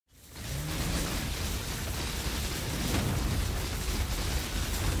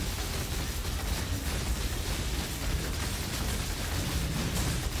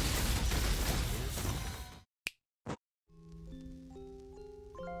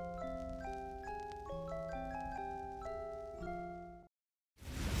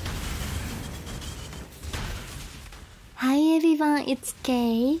everyone, it's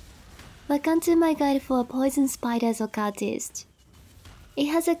Kay. Welcome to my guide for Poison Spiders Occultist. It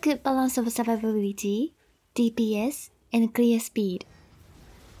has a good balance of survivability, DPS, and clear speed.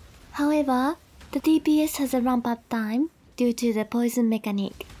 However, the DPS has a ramp-up time due to the poison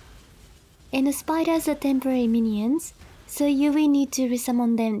mechanic. And the spiders are temporary minions, so you will need to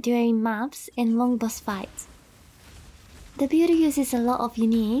resummon them during maps and long boss fights. The build uses a lot of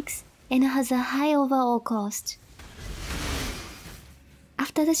uniques and has a high overall cost.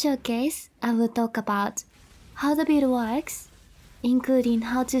 After the showcase, I will talk about how the build works, including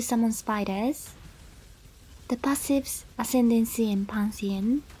how to summon spiders, the passives Ascendancy and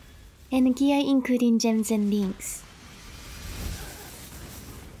Pantheon, and gear including gems and links.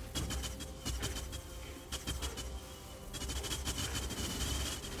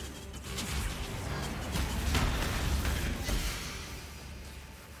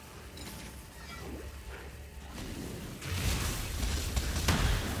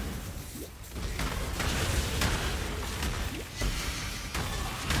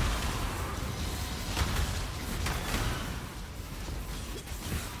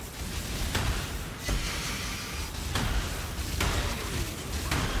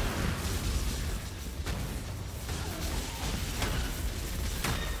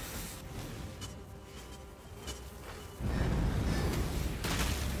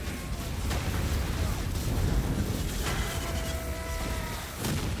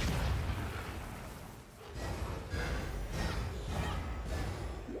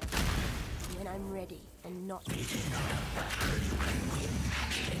 I'm ready and not I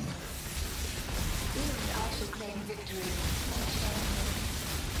shall claim victory.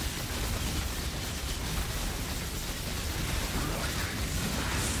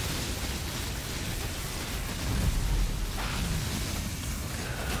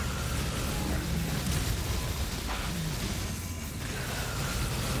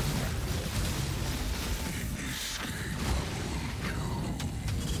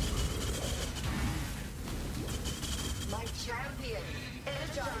 Champion,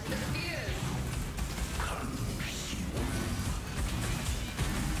 energize the spheres!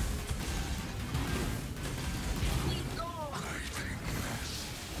 We've gone!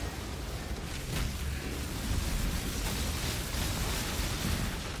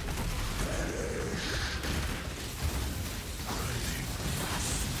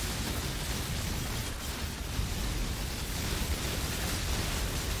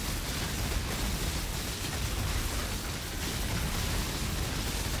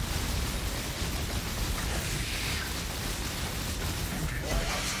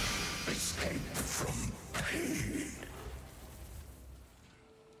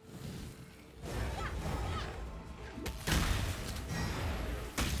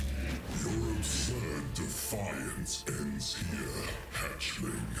 Defiance ends here,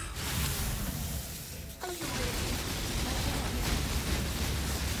 hatchling. Are you ready?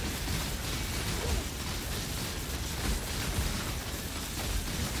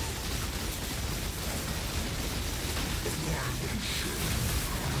 Annihilation.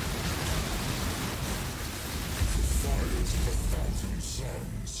 The fires of 1,000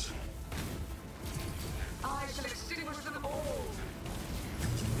 suns. I shall extinguish them all! You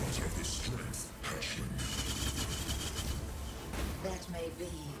do not have the strength, hatchling. That may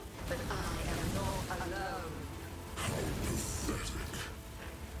be, but I am not alone. How pathetic.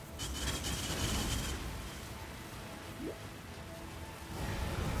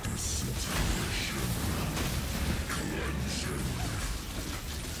 Disintegration. Cleansing.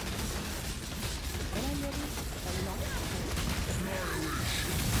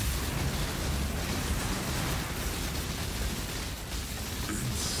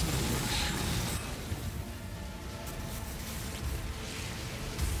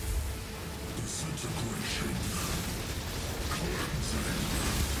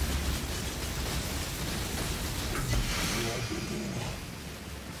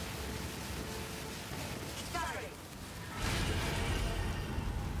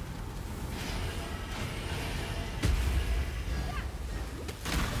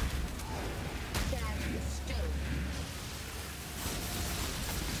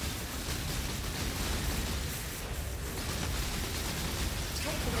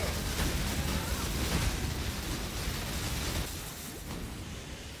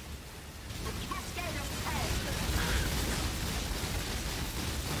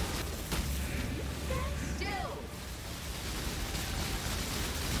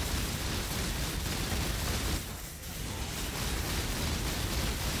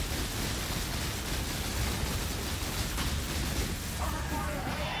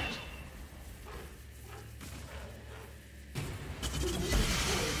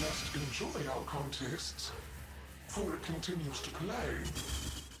 Occultist, for it continues to play.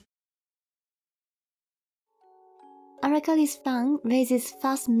 Araka's Fang raises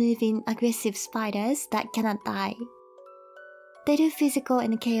fast-moving, aggressive spiders that cannot die. They do physical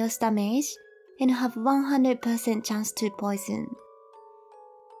and chaos damage, and have 100% chance to poison.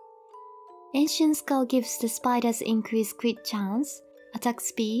 Ancient Skull gives the spiders increased crit chance, attack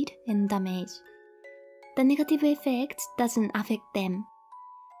speed, and damage. The negative effect doesn't affect them.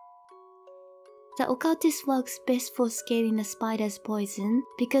 The Occultist works best for scaling the spider's poison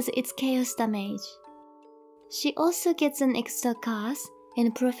because it's chaos damage. She also gets an extra cast,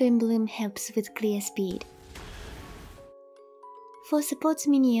 and Profane Bloom helps with clear speed. For support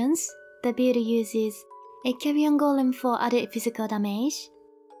minions, the build uses a Carrion Golem for added physical damage,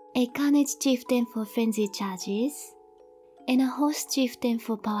 a Carnage Chieftain for frenzy charges, and a Host Chieftain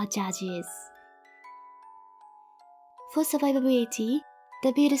for power charges. For survivability,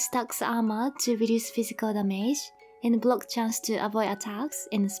 the build stacks armor to reduce physical damage and block chance to avoid attacks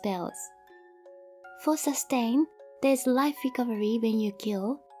and spells. For sustain, there's life recovery when you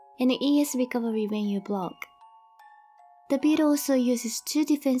kill, and ES recovery when you block. The build also uses 2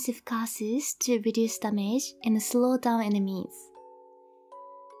 defensive casts to reduce damage and slow down enemies.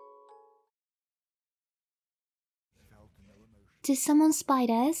 To summon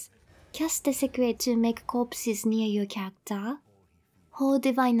spiders, cast Desecrate to make corpses near your character, hold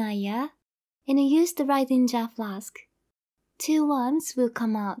Divine Ire, and use the Writhing Jar Flask. 2 worms will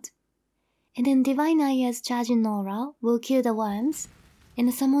come out, and then Divine Ire's charging aura will kill the worms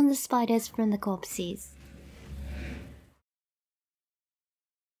and summon the spiders from the corpses.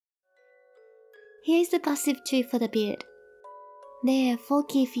 Here is the passive tree for the build. There are 4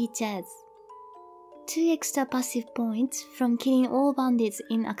 key features. 2 extra passive points from killing all bandits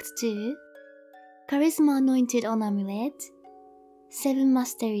in Act 2, Charisma Anointed on Amulet, 7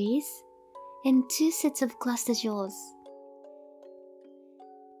 Masteries, and 2 sets of Cluster Jaws.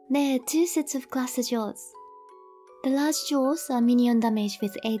 There are 2 sets of Cluster Jaws. The large jaws are minion damage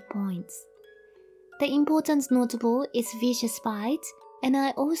with 8 points. The important notable is Vicious Bite, and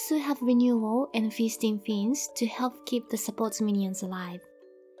I also have Renewal and Feasting Fiends to help keep the support minions alive.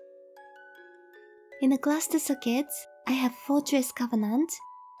 In the cluster sockets, I have Fortress Covenant,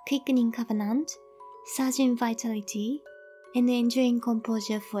 Quickening Covenant, Surging Vitality, and Enduring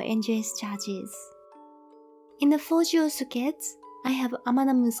Composure for endurance charges. In the 4 jaw sockets, I have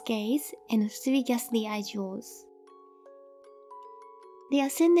Amanamu's Gaze and 3 Ghastly Eye Jaws. The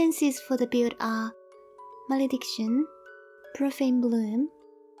ascendancies for the build are Malediction, Profane Bloom,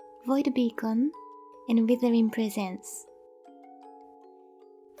 Void Beacon, and Withering Presence.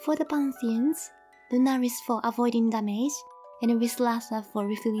 For the pantheons, Lunaris for avoiding damage, and BlitzRazor for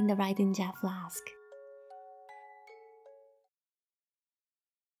refilling the Writhing Jar Flask.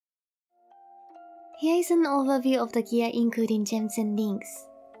 Here is an overview of the gear including gems and links.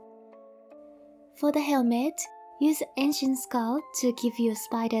 For the helmet, use Ancient Skull to give your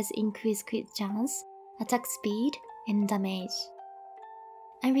spiders increased crit chance, attack speed, and damage.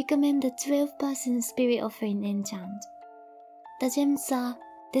 I recommend the 12% Spirit Offering enchant. The gems are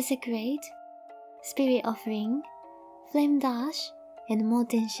Desecrate, Spirit Offering, Flame Dash, and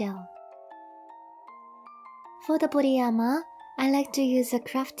Molten Shell. For the body armor, I like to use a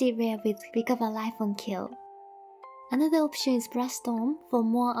crafted rare with Recover Life on Kill. Another option is Blaststone for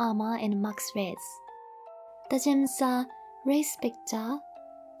more armor and max res. The gems are Ray Spectre,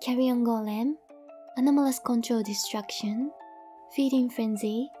 Carrion Golem, Anomalous Control Destruction, Feeding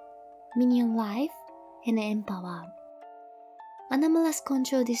Frenzy, Minion Life, and Empower. Anomalous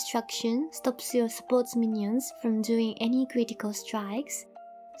Control Destruction stops your support minions from doing any critical strikes,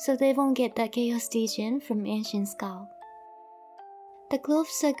 so they won't get the Chaos Legion from Ancient Skull. The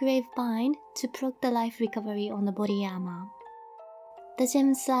gloves are Gravebind to proc the life recovery on the body armor. The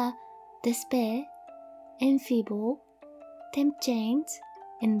gems are Despair, Enfeeble, Temp Chains,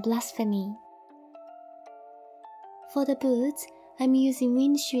 and Blasphemy. For the boots, I'm using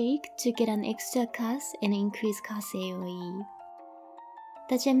Wind Shriek to get an extra cast and increase cast AoE.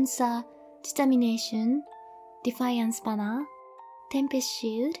 The gems are Determination, Defiance Banner, Tempest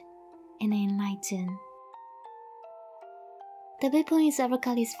Shield, and Enlighten. The weapon is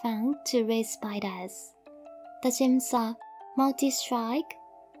Araka's Fang to raise spiders. The gems are Multistrike,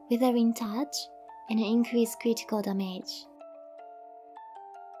 Withering Touch, and increase critical damage.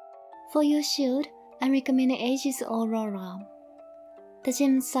 For your shield, I recommend Aegis Aurora. The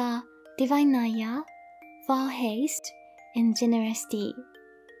gems are Divine Ire, Vow Haste, and Generosity.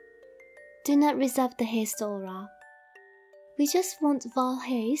 Do not reserve the Haste Aura. We just want Vow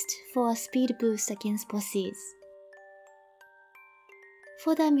Haste for a speed boost against bosses.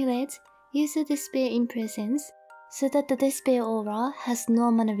 For the amulet, use a Despair in presence so that the Despair aura has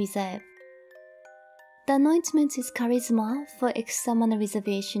no mana reserve. The anointment is charisma for extra mana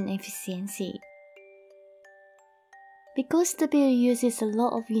reservation efficiency. Because the build uses a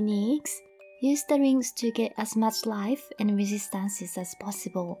lot of uniques, use the rings to get as much life and resistances as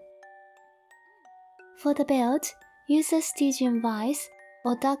possible. For the belt, use a Stygian Vice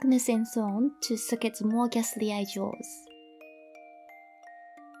or Darkness Enthroned to socket more ghastly eye jaws.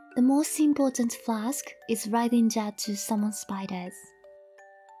 The most important flask is Riding Jar to summon spiders.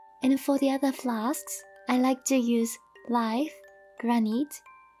 And for the other flasks, I like to use Life, Granite,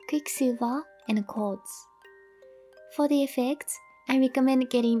 Quicksilver, and Quartz. For the effects, I recommend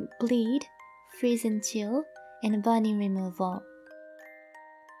getting Bleed, Freeze and Chill, and Burning Removal.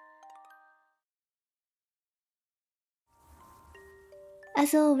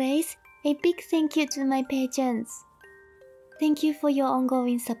 As always, a big thank you to my patrons. Thank you for your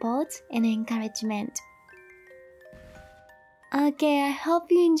ongoing support and encouragement. Okay, I hope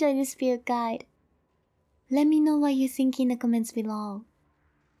you enjoyed this build guide. Let me know what you think in the comments below.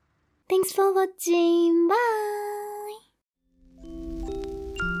 Thanks for watching, bye!